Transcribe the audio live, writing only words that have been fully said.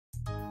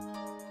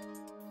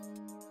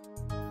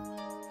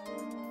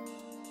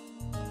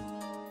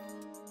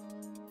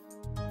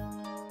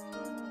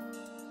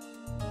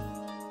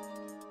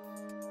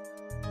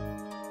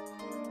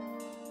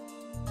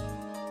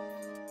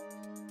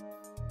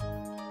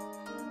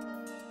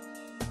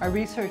Our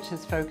research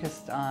is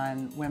focused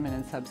on women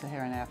in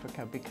sub-Saharan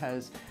Africa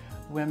because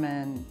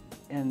women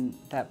in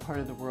that part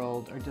of the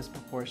world are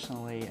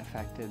disproportionately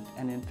affected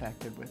and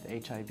infected with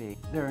HIV.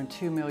 There are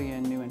 2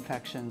 million new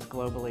infections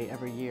globally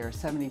every year.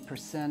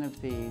 70% of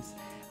these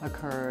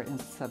occur in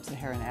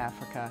sub-Saharan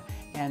Africa,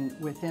 and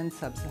within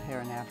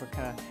sub-Saharan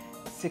Africa,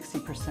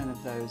 60%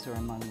 of those are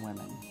among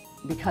women.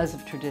 Because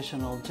of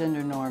traditional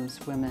gender norms,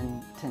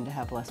 women tend to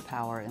have less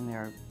power in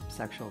their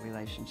sexual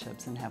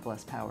relationships and have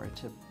less power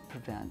to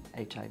prevent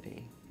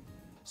HIV.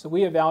 So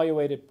we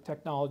evaluated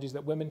technologies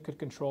that women could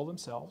control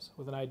themselves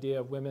with an idea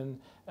of women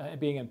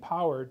being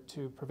empowered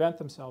to prevent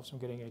themselves from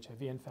getting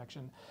HIV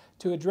infection.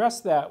 To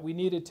address that, we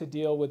needed to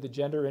deal with the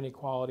gender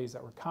inequalities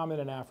that were common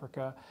in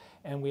Africa,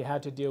 and we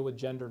had to deal with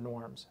gender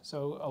norms.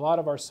 So a lot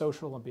of our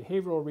social and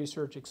behavioral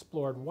research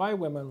explored why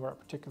women were at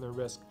particular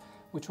risk,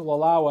 which will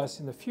allow us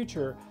in the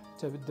future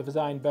to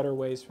design better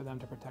ways for them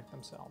to protect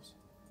themselves.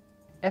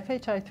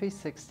 FHI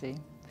 360,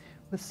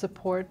 with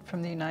support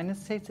from the United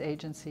States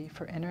Agency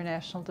for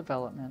International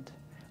Development,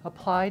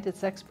 applied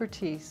its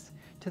expertise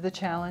to the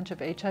challenge of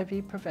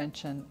HIV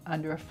prevention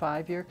under a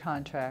 5-year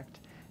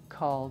contract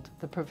called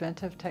the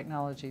Preventive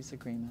Technologies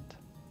Agreement.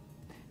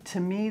 To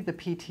me, the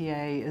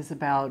PTA is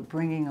about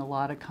bringing a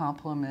lot of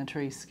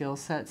complementary skill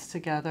sets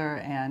together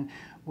and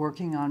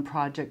working on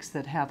projects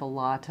that have a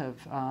lot of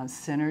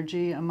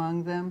synergy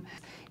among them.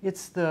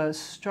 It's the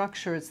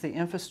structure, it's the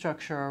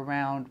infrastructure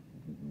around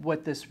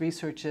what this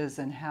research is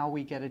and how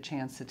we get a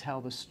chance to tell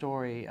the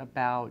story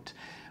about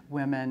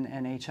women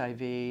and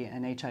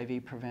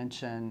HIV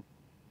prevention.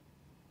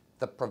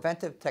 The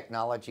Preventive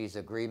Technologies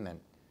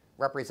Agreement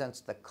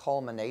represents the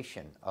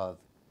culmination of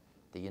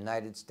the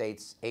United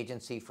States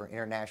Agency for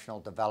International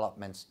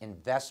Development's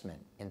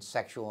investment in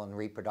sexual and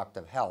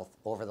reproductive health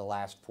over the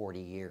last 40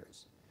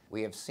 years.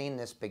 We have seen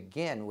this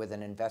begin with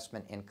an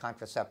investment in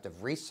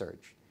contraceptive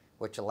research,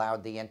 which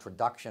allowed the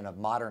introduction of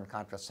modern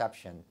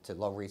contraception to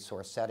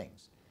low-resource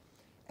settings.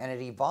 And it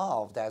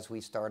evolved as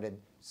we started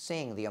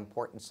seeing the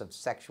importance of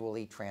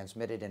sexually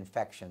transmitted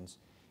infections,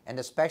 and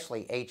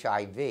especially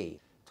HIV,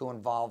 to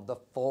involve the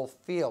full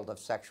field of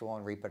sexual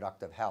and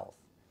reproductive health.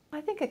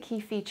 I think a key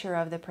feature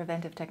of the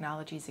Preventive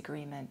Technologies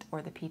Agreement,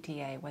 or the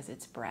PTA, was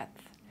its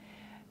breadth.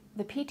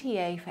 The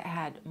PTA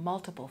had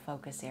multiple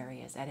focus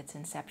areas. At its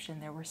inception,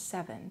 there were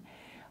 7.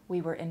 We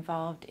were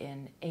involved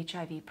in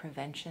HIV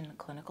prevention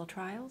clinical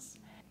trials,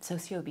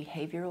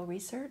 socio-behavioral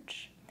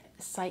research,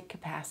 site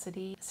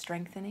capacity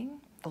strengthening,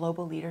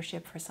 global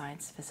leadership for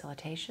science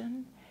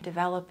facilitation,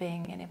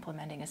 developing and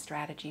implementing a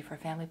strategy for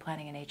family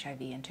planning and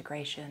HIV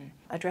integration,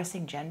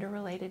 addressing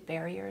gender-related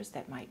barriers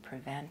that might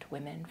prevent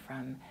women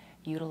from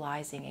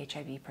utilizing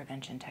HIV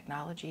prevention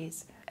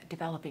technologies,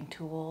 developing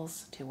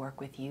tools to work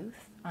with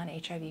youth on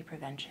HIV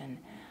prevention,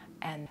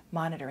 and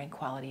monitoring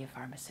quality of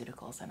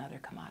pharmaceuticals and other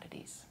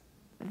commodities.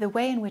 The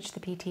way in which the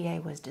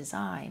PTA was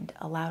designed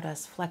allowed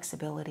us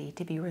flexibility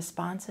to be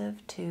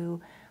responsive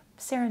to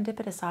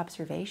serendipitous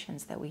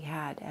observations that we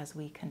had as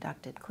we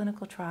conducted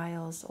clinical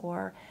trials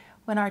or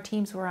when our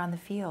teams were on the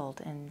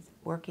field and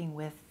working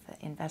with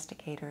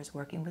investigators,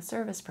 working with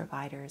service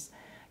providers,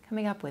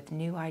 coming up with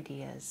new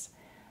ideas.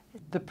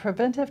 The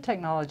Preventive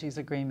Technologies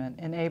Agreement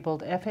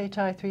enabled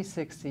FHI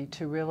 360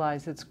 to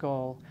realize its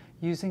goal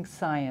using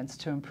science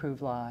to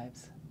improve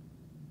lives.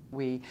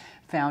 We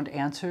found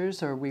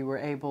answers, or we were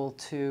able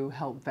to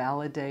help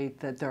validate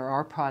that there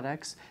are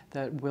products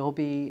that will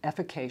be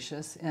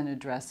efficacious in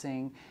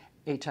addressing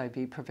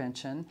HIV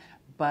prevention,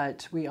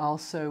 but we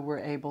also were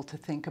able to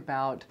think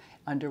about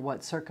under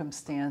what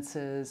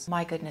circumstances.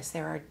 My goodness,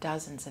 there are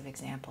dozens of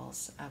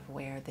examples of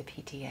where the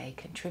PTA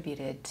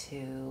contributed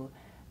to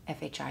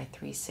FHI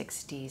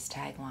 360's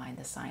tagline,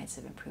 the science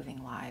of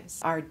improving lives.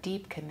 Our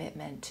deep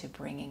commitment to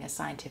bringing a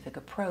scientific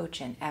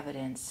approach and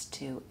evidence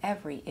to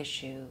every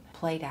issue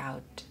played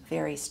out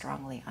very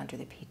strongly under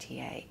the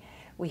PTA.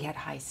 We had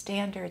high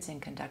standards in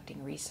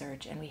conducting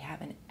research, and we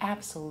have an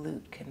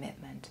absolute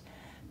commitment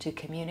to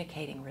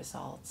communicating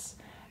results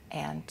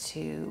and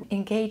to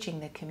engaging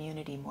the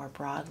community more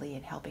broadly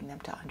and helping them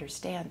to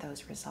understand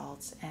those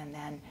results and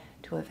then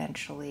to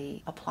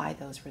eventually apply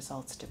those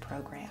results to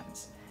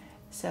programs.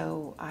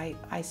 So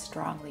I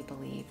strongly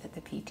believe that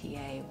the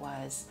PTA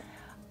was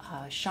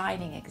a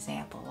shining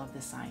example of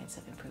the science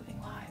of improving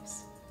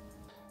lives.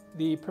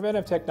 The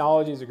Preventive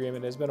Technologies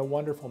Agreement has been a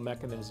wonderful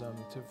mechanism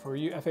for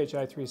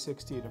FHI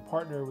 360 to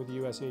partner with the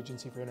U.S.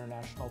 Agency for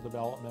International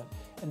Development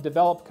and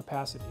develop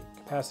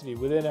capacity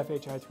within FHI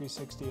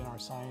 360 and our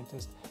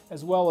scientists,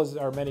 as well as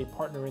our many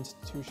partner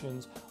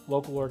institutions,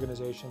 local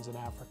organizations in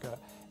Africa.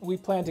 And we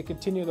plan to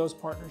continue those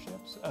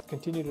partnerships,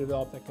 continue to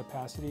develop that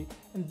capacity,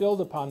 and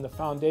build upon the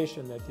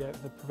foundation that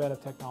the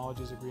Preventive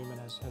Technologies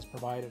Agreement has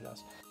provided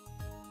us.